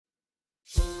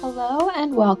Hello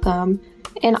and welcome.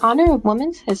 In honor of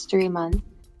Women's History Month,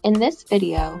 in this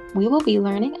video, we will be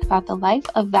learning about the life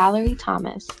of Valerie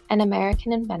Thomas, an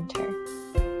American inventor.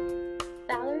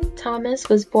 Valerie Thomas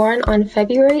was born on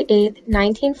February 8,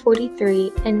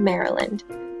 1943 in Maryland.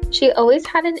 She always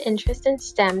had an interest in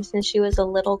STEM since she was a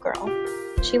little girl.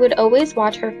 She would always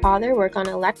watch her father work on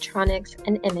electronics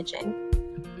and imaging.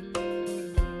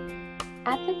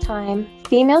 At the time,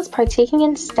 females partaking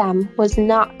in STEM was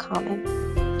not common.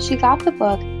 She got the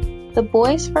book, The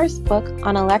Boy's First Book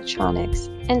on Electronics,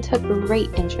 and took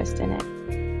great interest in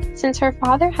it. Since her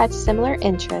father had similar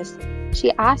interests,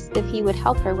 she asked if he would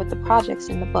help her with the projects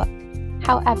in the book.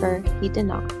 However, he did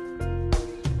not.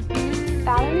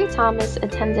 Valerie Thomas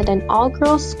attended an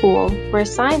all-girls school where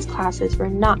science classes were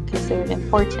not considered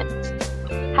important.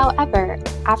 However,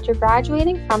 after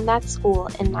graduating from that school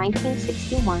in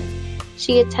 1961,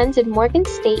 she attended Morgan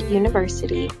State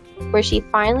University, where she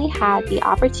finally had the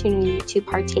opportunity to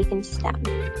partake in STEM.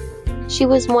 She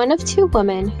was one of two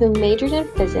women who majored in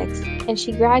physics, and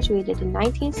she graduated in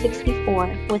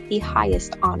 1964 with the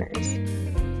highest honors.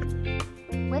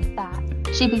 With that,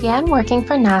 she began working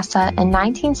for NASA in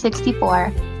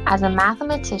 1964 as a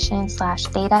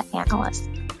mathematician/data analyst.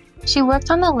 She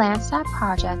worked on the Landsat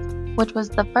project, which was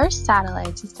the first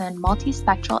satellite to send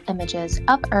multispectral images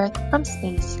of Earth from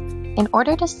space in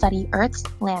order to study Earth's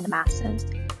land masses.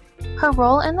 Her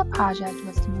role in the project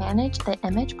was to manage the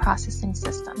image processing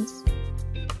systems.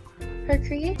 Her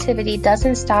creativity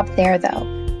doesn't stop there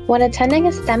though. When attending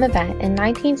a STEM event in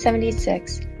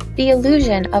 1976, the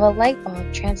illusion of a light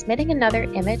bulb transmitting another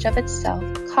image of itself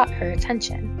caught her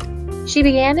attention. She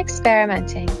began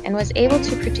experimenting and was able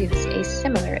to produce a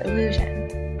similar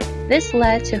illusion. This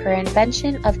led to her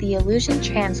invention of the illusion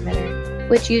transmitter,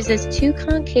 which uses two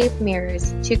concave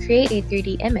mirrors to create a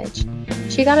 3D image.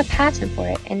 She got a patent for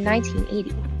it in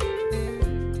 1980.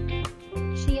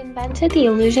 She invented the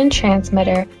illusion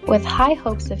transmitter with high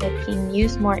hopes of it being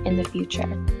used more in the future.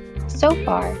 So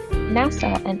far,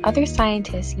 NASA and other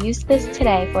scientists use this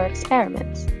today for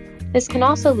experiments. This can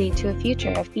also lead to a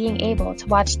future of being able to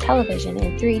watch television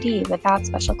in 3D without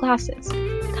special glasses,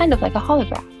 kind of like a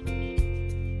holograph.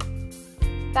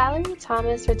 Valerie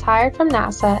Thomas retired from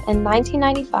NASA in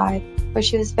 1995, where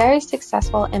she was very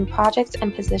successful in projects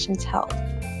and positions held.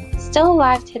 Still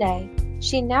alive today,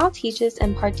 she now teaches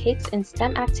and partakes in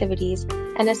STEM activities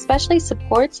and especially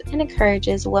supports and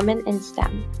encourages women in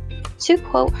STEM. To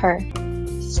quote her,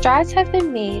 "Strides have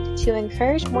been made to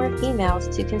encourage more females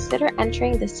to consider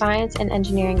entering the science and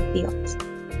engineering fields.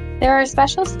 There are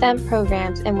special STEM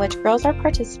programs in which girls are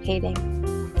participating,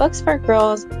 books for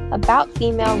girls about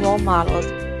female role models,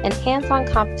 and hands-on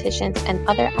competitions and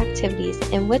other activities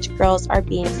in which girls are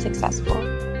being successful."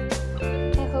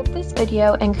 I hope this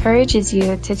video encourages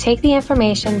you to take the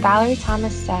information Valerie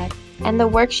Thomas said and the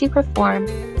work she performed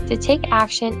to take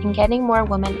action in getting more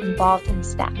women involved in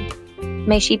STEM.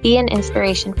 May she be an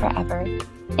inspiration forever.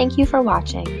 Thank you for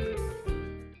watching.